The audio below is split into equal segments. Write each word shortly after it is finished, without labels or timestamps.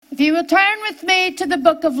you will turn with me to the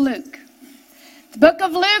book of Luke. The book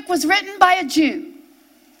of Luke was written by a Jew.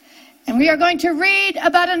 And we are going to read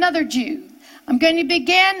about another Jew. I'm going to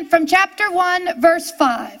begin from chapter 1, verse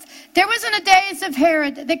 5. There was in the days of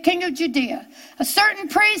Herod, the king of Judea, a certain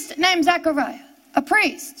priest named Zechariah, a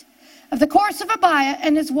priest of the course of Abiah,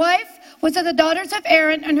 and his wife was of the daughters of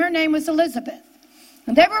Aaron, and her name was Elizabeth.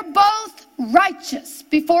 And they were both righteous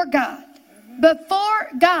before God,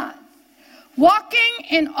 walking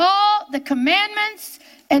in all the commandments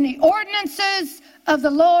and the ordinances of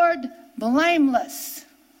the Lord blameless.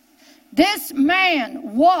 This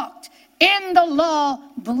man walked in the law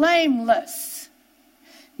blameless.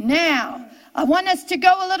 Now, I want us to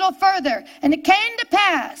go a little further. And it came to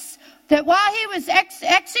pass that while he was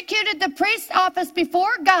executed the priest's office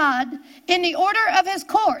before God in the order of his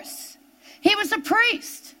course, he was a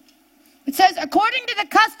priest. It says, according to the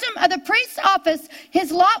custom of the priest's office,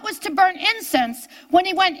 his lot was to burn incense when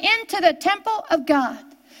he went into the temple of God.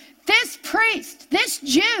 This priest, this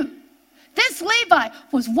Jew, this Levi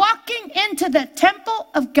was walking into the temple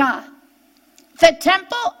of God. The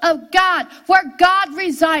temple of God, where God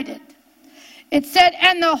resided. It said,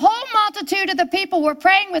 and the whole multitude of the people were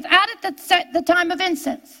praying without it the time of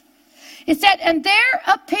incense. It said, and there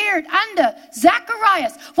appeared unto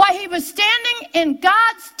Zacharias, while he was standing in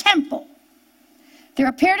God's temple, there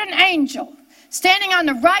appeared an angel standing on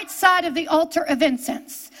the right side of the altar of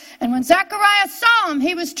incense. And when Zacharias saw him,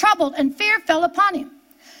 he was troubled, and fear fell upon him.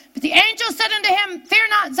 But the angel said unto him, fear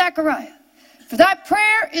not, Zechariah, for thy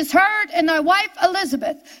prayer is heard, and thy wife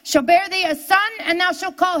Elizabeth shall bear thee a son, and thou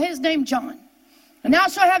shalt call his name John. And thou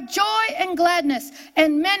shalt have joy and gladness,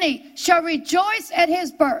 and many shall rejoice at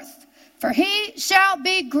his birth. For he shall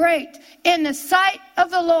be great in the sight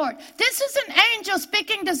of the Lord. This is an angel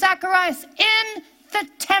speaking to Zacharias in the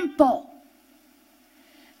temple.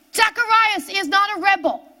 Zacharias is not a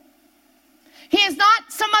rebel. He is not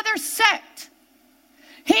some other sect.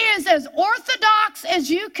 He is as orthodox as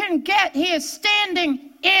you can get. He is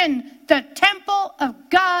standing in the temple of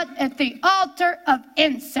God at the altar of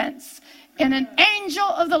incense. And an angel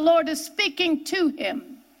of the Lord is speaking to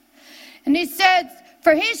him. And he said,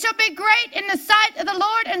 for he shall be great in the sight of the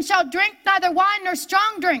Lord, and shall drink neither wine nor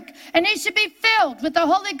strong drink. And he shall be filled with the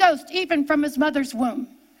Holy Ghost, even from his mother's womb.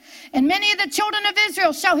 And many of the children of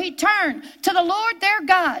Israel shall he turn to the Lord their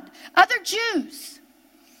God, other Jews.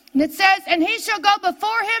 And it says, and he shall go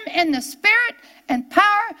before him in the spirit and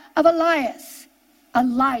power of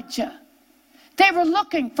Elijah. They were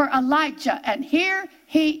looking for Elijah, and here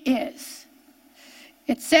he is.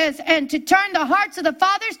 It says, and to turn the hearts of the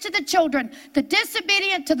fathers to the children, the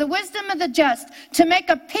disobedient to the wisdom of the just, to make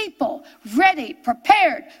a people ready,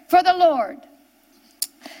 prepared for the Lord.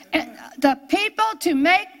 And the people, to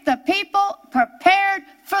make the people prepared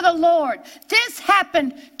for the Lord. This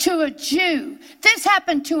happened to a Jew. This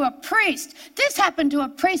happened to a priest. This happened to a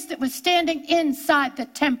priest that was standing inside the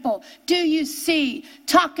temple. Do you see?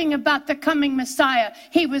 Talking about the coming Messiah.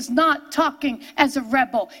 He was not talking as a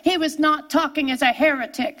rebel. He was not talking as a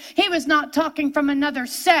heretic. He was not talking from another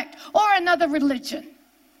sect or another religion.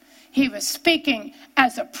 He was speaking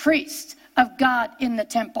as a priest of God in the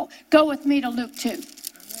temple. Go with me to Luke 2.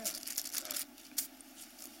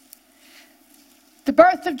 The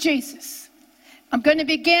birth of Jesus. I'm going to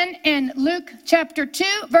begin in Luke chapter 2,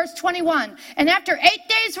 verse 21. And after 8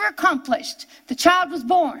 days were accomplished, the child was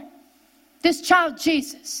born. This child,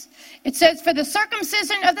 Jesus. It says, for the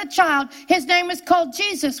circumcision of the child, his name was called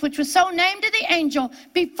Jesus, which was so named to the angel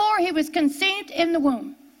before he was conceived in the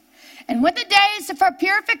womb. And when the days for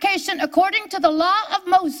purification according to the law of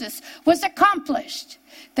Moses was accomplished,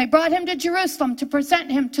 they brought him to Jerusalem to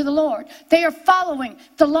present him to the Lord. They are following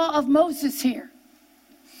the law of Moses here.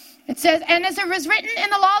 It says, and as it was written in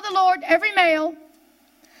the law of the Lord, every male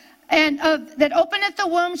that openeth the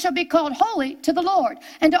womb shall be called holy to the Lord,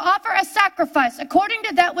 and to offer a sacrifice according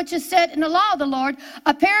to that which is said in the law of the Lord,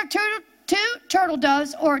 a pair of two turtle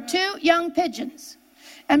doves or 2 young pigeons.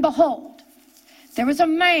 And behold, there was a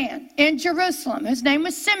man in Jerusalem whose name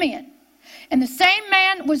was Simeon, and the same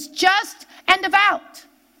man was just and devout.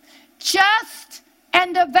 Just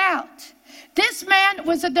and devout. This man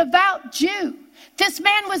was a devout Jew. This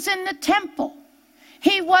man was in the temple.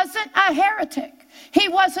 He wasn't a heretic. He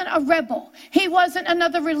wasn't a rebel. He wasn't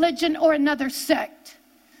another religion or another sect.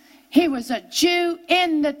 He was a Jew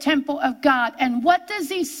in the temple of God. And what does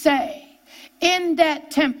he say in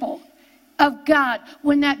that temple of God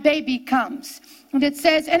when that baby comes? And it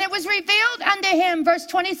says, and it was revealed unto him, verse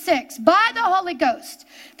 26, by the Holy Ghost,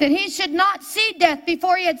 that he should not see death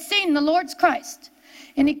before he had seen the Lord's Christ.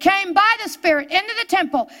 And he came by the Spirit into the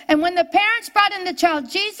temple. And when the parents brought in the child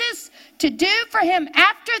Jesus to do for him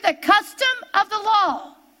after the custom of the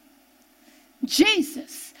law,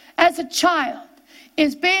 Jesus, as a child,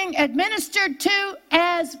 is being administered to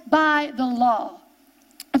as by the law.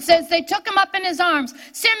 It says they took him up in his arms,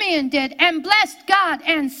 Simeon did, and blessed God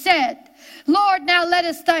and said, Lord, now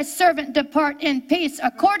lettest thy servant depart in peace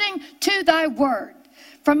according to thy word.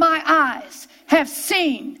 For my eyes have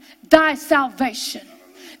seen thy salvation.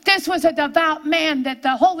 This was a devout man that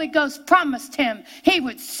the Holy Ghost promised him he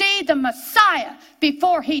would see the Messiah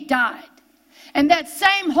before he died. And that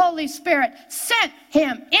same Holy Spirit sent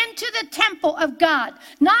him into the temple of God,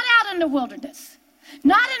 not out in the wilderness,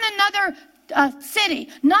 not in another city,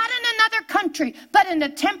 not in another country, but in the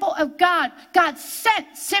temple of God. God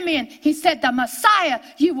sent Simeon. He said, the Messiah,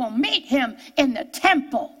 you will meet him in the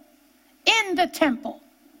temple. In the temple.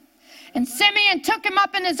 And Simeon took him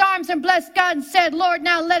up in his arms and blessed God and said, Lord,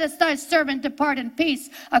 now lettest thy servant depart in peace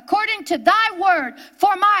according to thy word.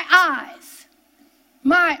 For my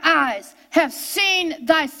eyes have seen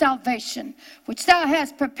thy salvation, which thou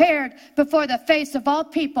hast prepared before the face of all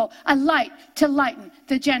people, a light to lighten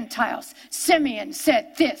the Gentiles. Simeon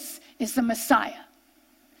said, this is the Messiah.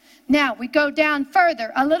 Now we go down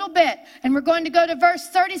further a little bit, and we're going to go to verse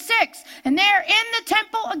 36. And they're in the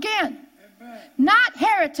temple again. Not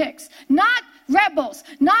heretics, not rebels,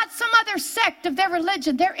 not some other sect of their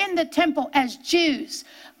religion. They're in the temple as Jews,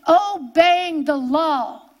 obeying the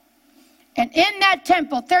law. And in that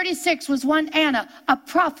temple, 36, was one Anna, a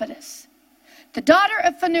prophetess, the daughter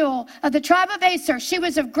of Phanuel of the tribe of Aser. She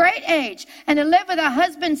was of great age and had lived with her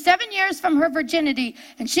husband 7 years from her virginity.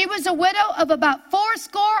 And she was a widow of about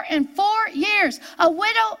 84 years, a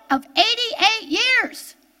widow of 88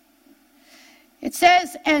 years. It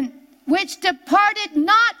says, and which departed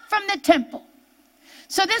not from the temple.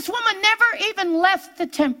 So this woman never even left the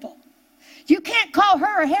temple. You can't call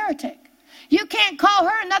her a heretic. You can't call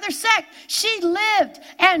her another sect. She lived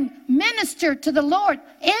and ministered to the Lord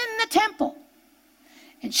in the temple.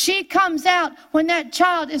 And she comes out when that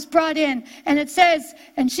child is brought in. And it says,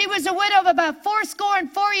 and she was a widow of about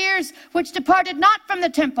 84 years, which departed not from the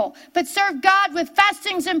temple, but served God with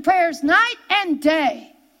fastings and prayers night and day.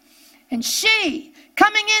 And she,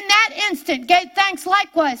 coming in that instant, gave thanks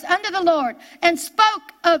likewise unto the Lord, and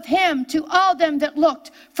spoke of him to all them that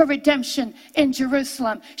looked for redemption in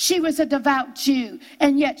Jerusalem. She was a devout Jew,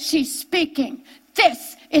 and yet she's speaking.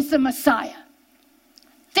 This is the Messiah.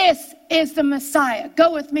 This is the Messiah.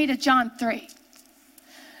 Go with me to John 3.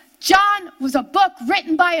 John was a book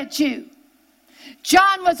written by a Jew.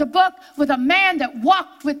 John was a book with a man that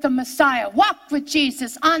walked with the Messiah, walked with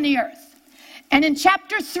Jesus on the earth. And in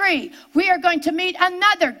chapter 3, we are going to meet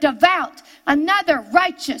another devout, another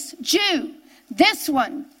righteous Jew. This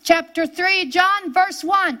one, chapter 3, John, verse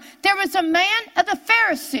 1. There was a man of the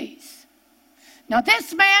Pharisees. Now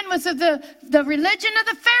this man was of the religion of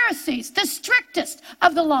the Pharisees, the strictest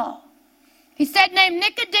of the law. He said, named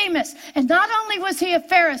Nicodemus. And not only was he a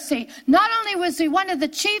Pharisee, not only was he one of the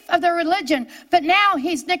chief of the religion, but now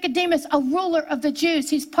he's Nicodemus, a ruler of the Jews.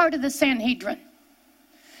 He's part of the Sanhedrin.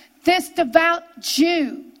 This devout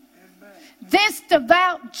Jew, this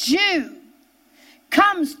devout Jew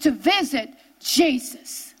comes to visit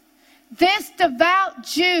Jesus. This devout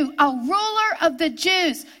Jew, a ruler of the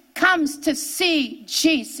Jews, comes to see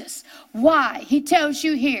Jesus. Why? He tells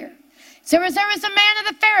you here. So there was a man of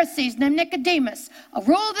the Pharisees named Nicodemus, a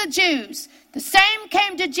ruler of the Jews. The same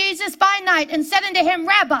came to Jesus by night and said unto him,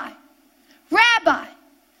 Rabbi, Rabbi.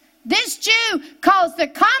 This Jew calls the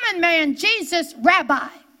common man Jesus Rabbi.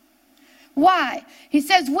 Why? He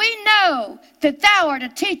says, we know that thou art a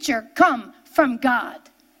teacher come from God.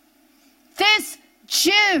 This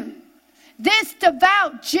Jew, this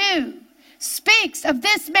devout Jew, speaks of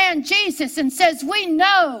this man Jesus and says, we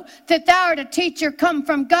know that thou art a teacher come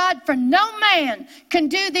from God, for no man can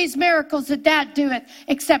do these miracles that thou doeth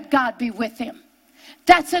except God be with him.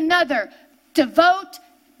 That's another devoted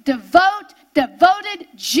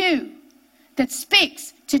Jew that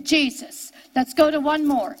speaks to Jesus. Let's go to one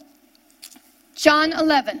more. John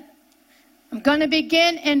 11. I'm going to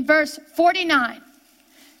begin in verse 49.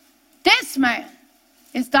 This man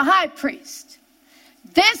is the high priest.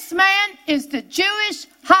 This man is the Jewish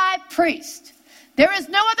high priest. There is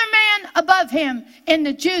no other man above him in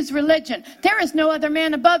the Jews' religion. There is no other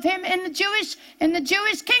man above him in the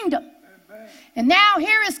Jewish kingdom. And now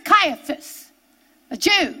here is Caiaphas, a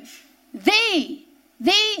Jew, the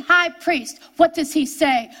high priest. What does he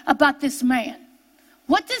say about this man?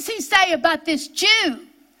 What does he say about this Jew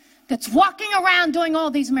that's walking around doing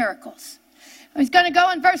all these miracles? He's going to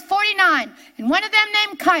go in verse 49. And one of them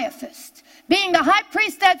named Caiaphas, being the high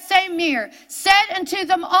priest that same year, said unto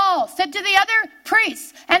them all, said to the other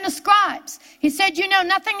priests and the scribes, he said, you know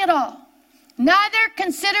nothing at all, neither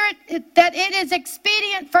consider it that it is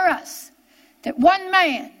expedient for us that one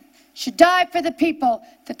man should die for the people,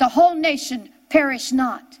 that the whole nation perish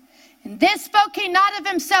not. And this spoke he not of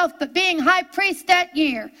himself, but being high priest that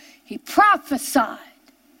year, he prophesied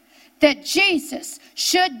that Jesus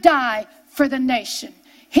should die for the nation.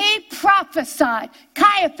 He prophesied.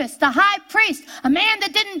 Caiaphas, the high priest, a man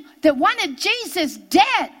that wanted Jesus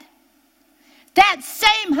dead. That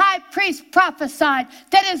same high priest prophesied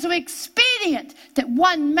that it is expedient that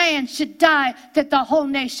one man should die, that the whole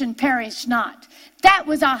nation perish not. That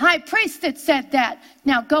was a high priest that said that.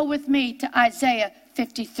 Now go with me to Isaiah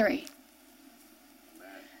 53.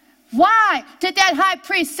 Why did that high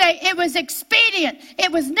priest say it was expedient, it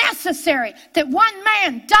was necessary that one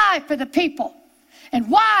man die for the people? And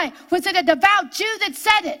why was it a devout Jew that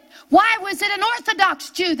said it? Why was it an Orthodox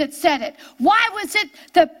Jew that said it? Why was it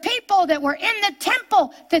the people that were in the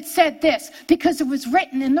temple that said this? Because it was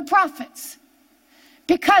written in the prophets.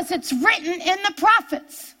 Because it's written in the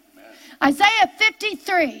prophets. Isaiah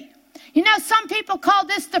 53. You know, some people call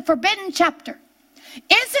this the forbidden chapter.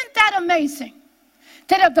 Isn't that amazing?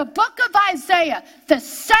 That of the book of Isaiah, the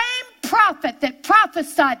same prophet that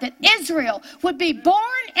prophesied that Israel would be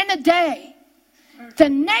born in a day. The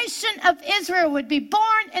nation of Israel would be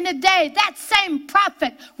born in a day. That same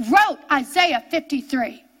prophet wrote Isaiah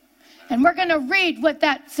 53. And we're going to read what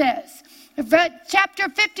that says. Chapter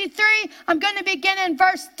 53, I'm going to begin in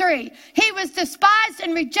verse 3. He was despised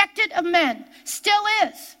and rejected of men, still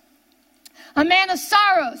is. A man of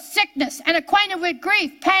sorrows, sickness, and acquainted with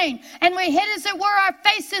grief, pain. And we hid as it were our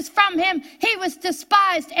faces from him. He was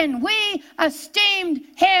despised, and we esteemed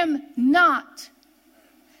him not.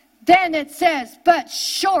 Then it says, but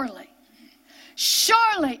surely,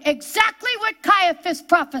 exactly what Caiaphas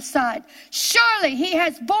prophesied. Surely he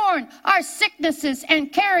has borne our sicknesses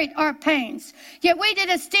and carried our pains. Yet we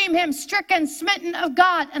did esteem him stricken, smitten of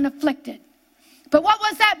God, and afflicted. But what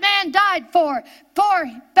was that man died for?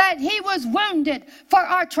 For that he was wounded for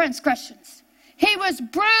our transgressions. He was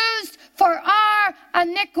bruised for our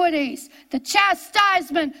iniquities. The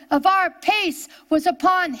chastisement of our peace was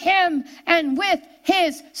upon him, and with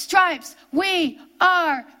his stripes we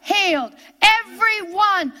are healed. Every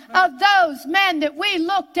one of those men that we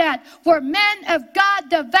looked at were men of God,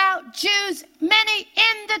 devout Jews, many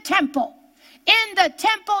in the temple. In the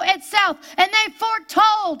temple itself, and they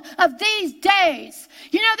foretold of these days.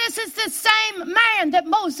 You know, this is the same man that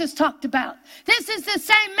Moses talked about. This is the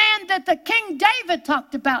same man that the King David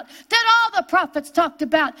talked about, that all the prophets talked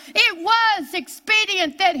about. It was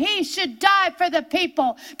expedient that he should die for the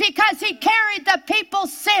people because he carried the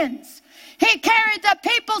people's sins. He carried the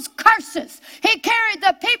people's curses. He carried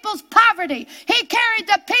the people's poverty. He carried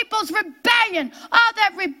the people's rebellion. All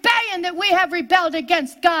that rebellion that we have rebelled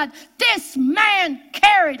against God. This man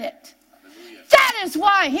carried it. That is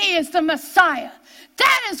why he is the Messiah.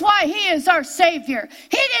 That is why he is our Savior.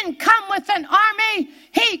 He didn't come with an army.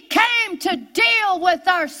 He came to deal with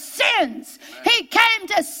our sins. He came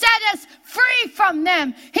to set us free from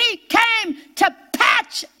them. He came to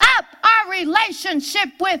patch up our relationship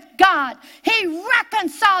with God. He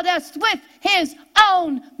reconciled us with his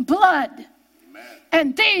own blood. Amen.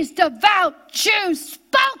 And these devout Jews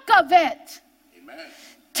spoke of it. Amen.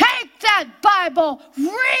 Take that Bible,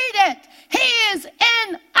 read it. He is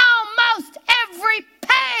in almost every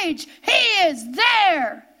page. He is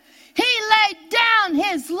there. He laid down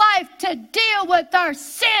his life to deal with our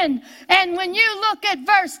sin. And when you look at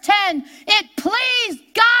verse 10, it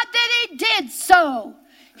pleased God that he did so.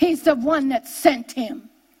 He's the one that sent him.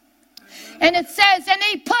 And it says, and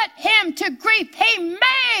he put him to grief. He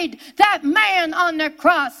made that man on the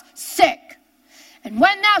cross sick. And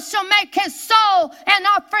when thou shalt make his soul an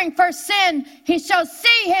offering for sin, he shall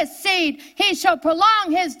see his seed. He shall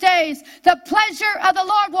prolong his days. The pleasure of the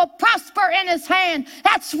Lord will prosper in his hand.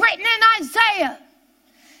 That's written in Isaiah.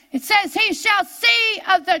 It says, he shall see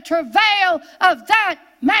of the travail of that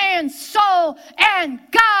man's soul, and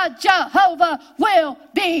God Jehovah will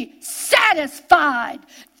be satisfied.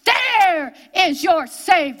 There is your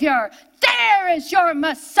Savior. There is your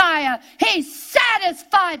Messiah. He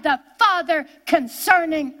satisfied the Father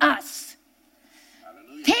concerning us.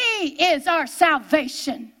 Hallelujah. He is our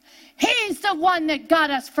salvation. He's the one that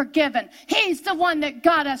got us forgiven. He's the one that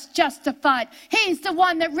got us justified. He's the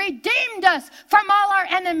one that redeemed us from all our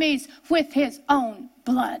enemies with his own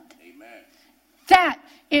blood. Amen. That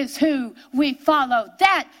is who we follow.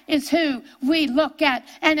 That is who we look at.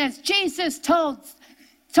 And as Jesus told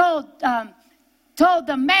told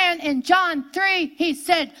the man in John 3, he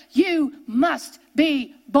said, you must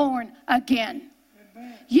be born again.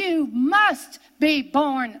 Amen. You must be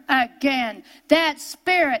born again. That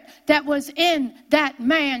spirit that was in that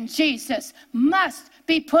man, Jesus, must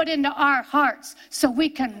be put into our hearts so we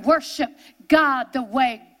can worship God the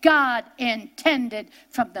way God intended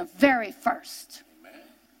from the very first.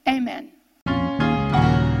 Amen.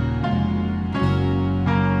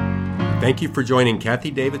 Thank you for joining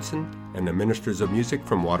Kathie Davidson and the Ministers of Music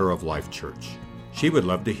from Water of Life Church. She would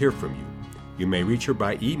love to hear from you. You may reach her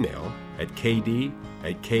by email at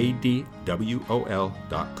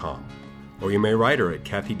kd@kdwol.com, or you may write her at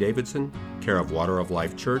Kathie Davidson, care of Water of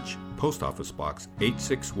Life Church, Post Office Box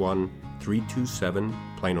 861-327,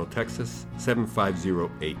 Plano, Texas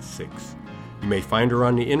 75086. You may find her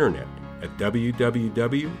on the internet at www.kdwol.com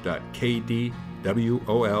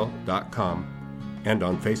and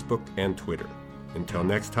on Facebook and Twitter. Until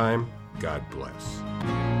next time, God bless.